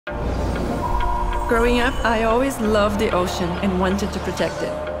Growing up, I always loved the ocean and wanted to protect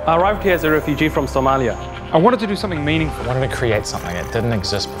it. I arrived here as a refugee from Somalia. I wanted to do something meaningful. I wanted to create something that didn't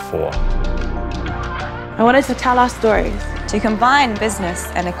exist before. I wanted to tell our stories. To combine business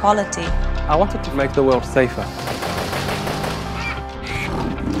and equality. I wanted to make the world safer.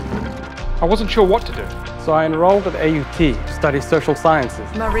 I wasn't sure what to do. So I enrolled at AUT to study social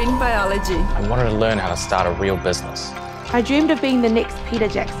sciences. Marine biology. I wanted to learn how to start a real business. I dreamed of being the next Peter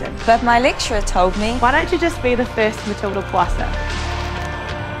Jackson. But my lecturer told me, Why don't you just be the first Matilda Poisson?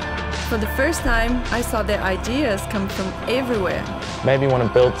 For the first time, I saw that ideas come from everywhere. Made me want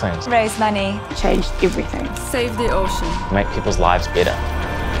to build things, raise money. Changed everything. Save the ocean. make people's lives better.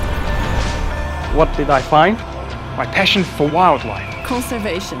 What did I find? My passion for wildlife.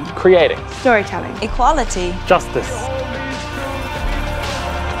 Conservation. Creating. Storytelling. Equality. Justice.